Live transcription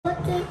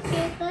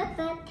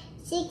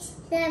6,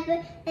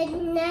 7, 8,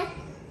 9,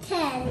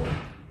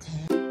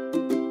 10.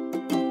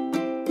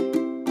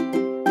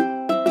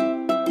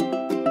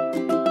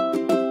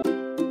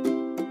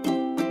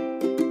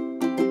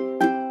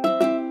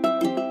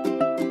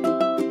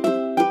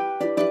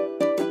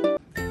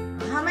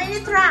 How many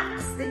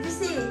tracks did you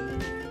see?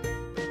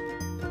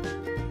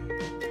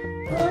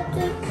 4,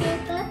 2, 3,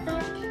 4,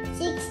 5,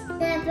 6,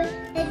 7,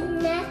 8,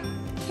 9,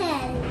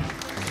 10.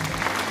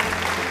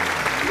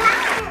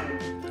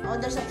 Oh,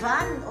 there's a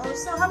van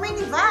also. How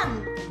many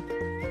van?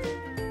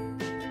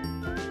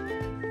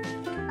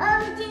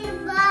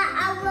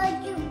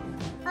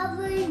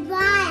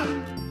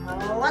 Van.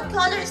 Oh, what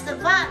color is the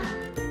van?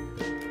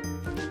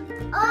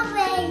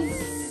 Orange.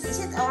 Is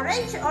it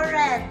orange or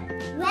red?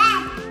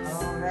 Red.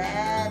 Oh,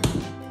 red.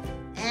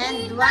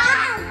 And The what?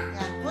 van.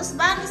 Yeah. Whose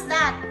van is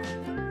that?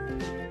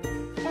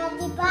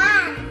 Daddy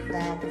van.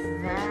 Daddy's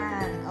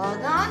van. Oh,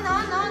 no.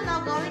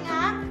 Going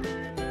up.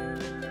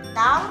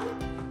 Down.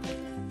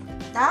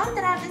 Down,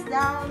 Travis,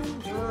 down.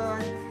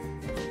 Good.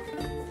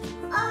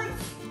 Oh,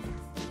 it's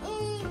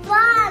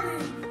van.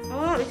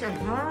 Oh, it's a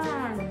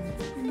van.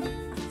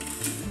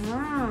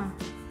 Ah.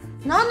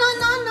 No.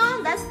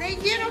 That's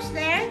dangerous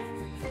there.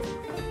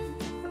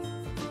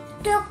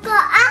 To go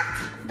up.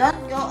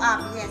 Don't go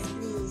up. Yes,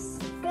 please.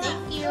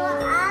 Thank you. Go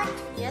up.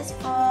 Yes,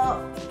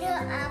 po.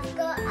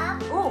 Go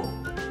up. Oh,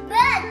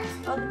 Bird.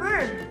 a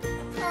bird.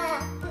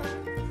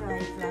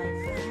 Fly.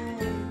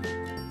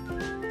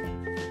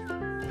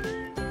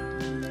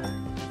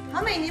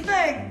 How many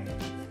bird?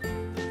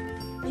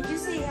 Did you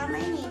see how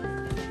many?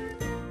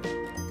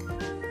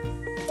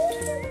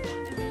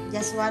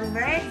 Just one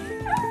bird?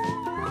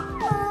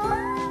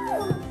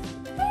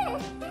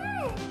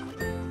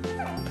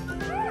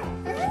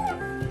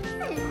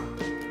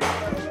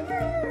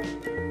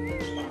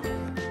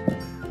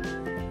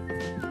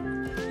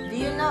 Do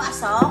you know a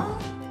song?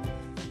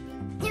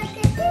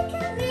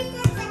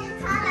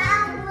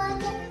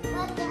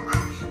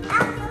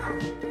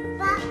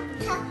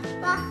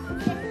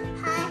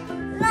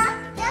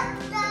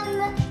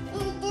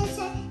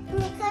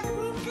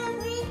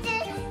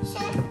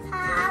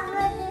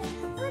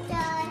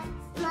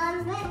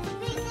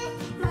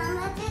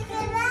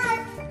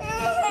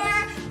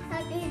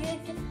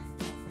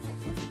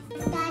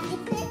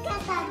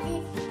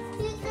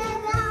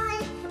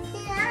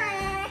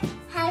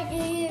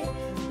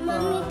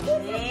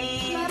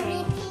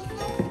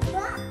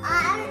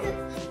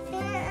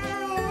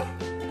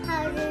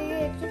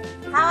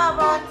 How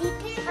about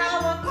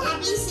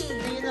ABC? Do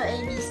you know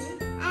ABC?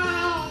 A,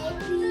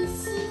 B,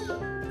 C,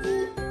 D,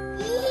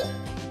 E,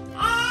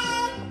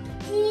 F,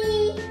 G,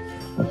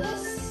 H,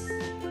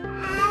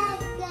 I,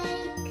 J,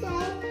 K,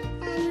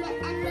 L,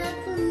 M, N, O,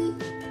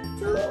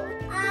 P,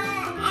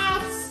 R,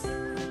 S,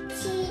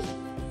 T,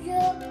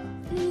 U,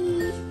 V,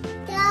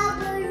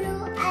 W,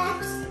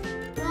 X,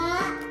 Y,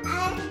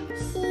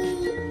 Z,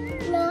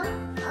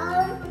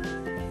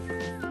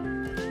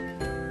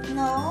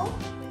 No.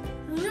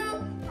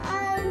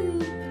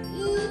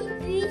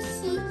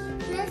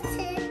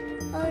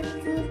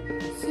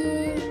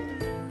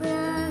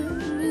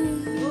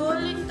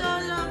 Galing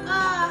talaga.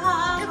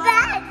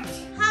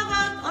 How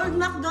about Old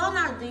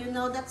MacDonald? Do you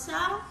know that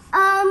song?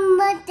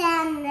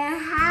 Then the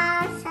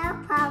house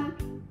of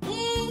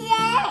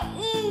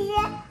easy,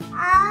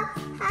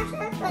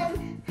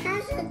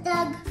 house of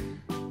dog.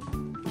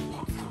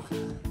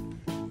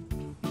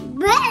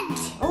 Bird.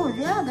 Oh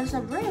yeah, there's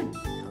a bird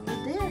over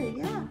there.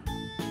 Yeah,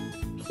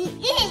 He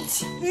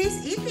eats. he's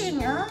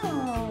eating.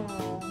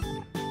 Oh,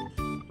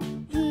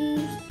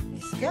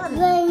 it's good.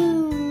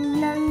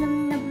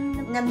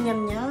 Yum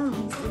yum yum.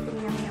 He's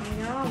eating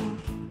yum.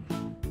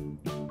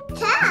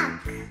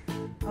 Truck.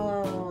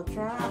 Oh,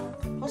 truck.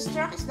 Whose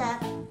truck is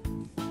that?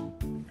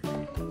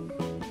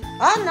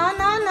 Oh no.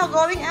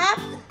 Going up.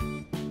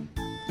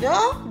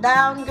 Go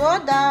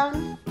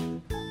down.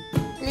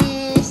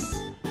 Please.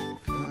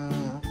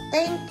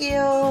 Thank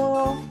you.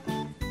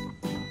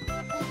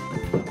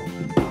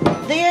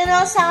 Do you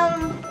know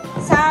some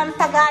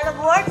Tagalog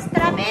words,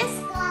 Travis?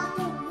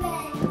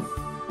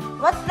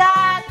 What's the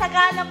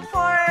Tagalog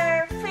for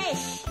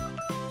fish?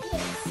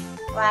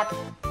 What?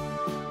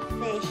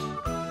 Fish.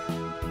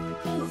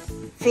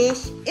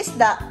 Fish is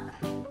the.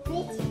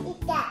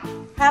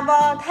 How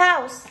about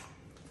house?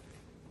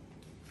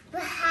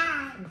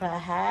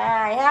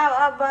 Bahay. How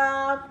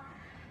about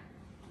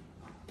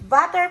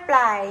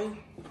butterfly?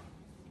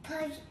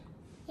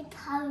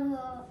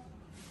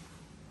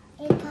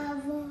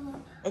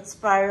 It's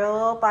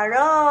paro.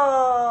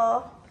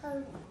 Paro.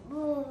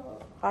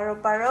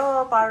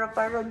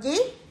 G?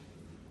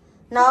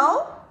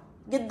 No?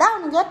 Get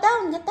down. Go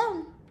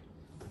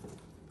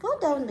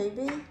down,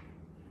 baby.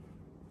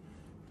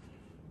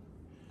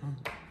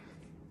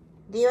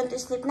 Do you want to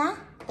sleep na?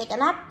 Take a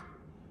nap?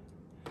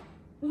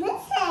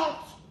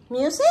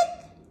 Music?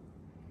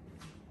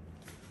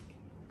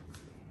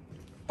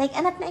 Take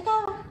a nap na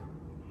ikaw.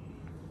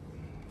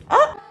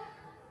 Oh!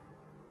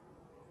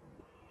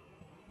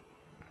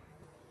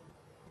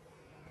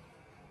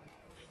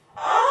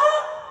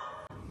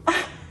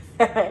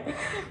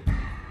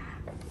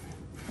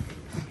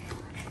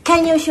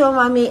 Can you show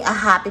mommy a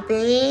happy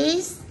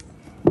face?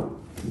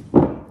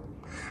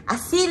 A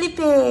silly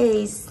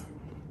face?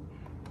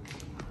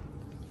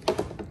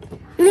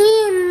 Remote.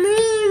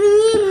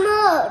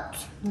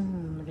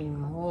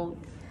 Remote.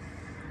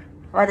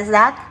 What is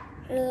that?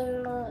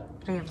 Remote.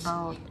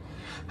 Remote.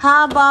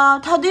 How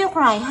about, how do you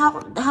cry?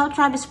 How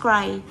Travis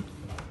cry?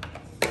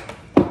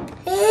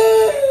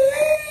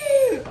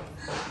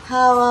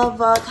 How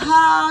about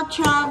how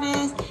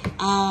Travis,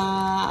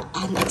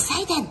 I'm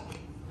excited.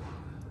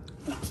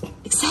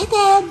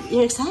 Excited.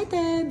 You're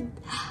excited.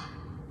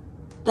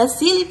 The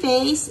silly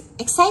face.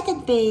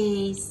 Excited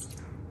face.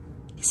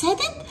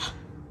 Excited?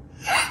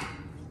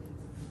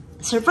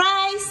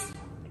 Surprise.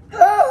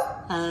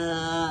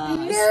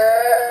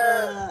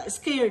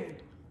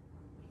 Scared.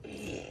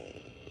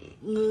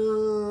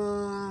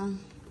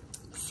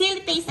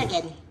 Silly face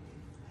again.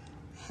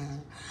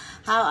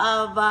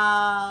 How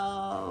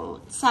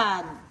about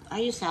sad? Are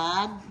you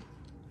sad?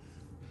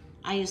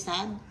 Are you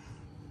sad?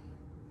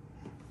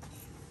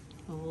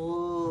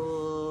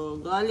 Oh,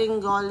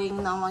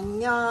 galing-galing naman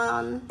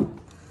yan.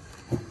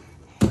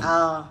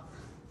 Oh.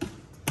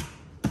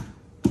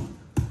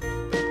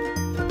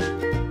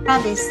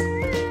 Travis,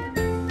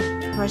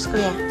 where's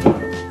Kuya?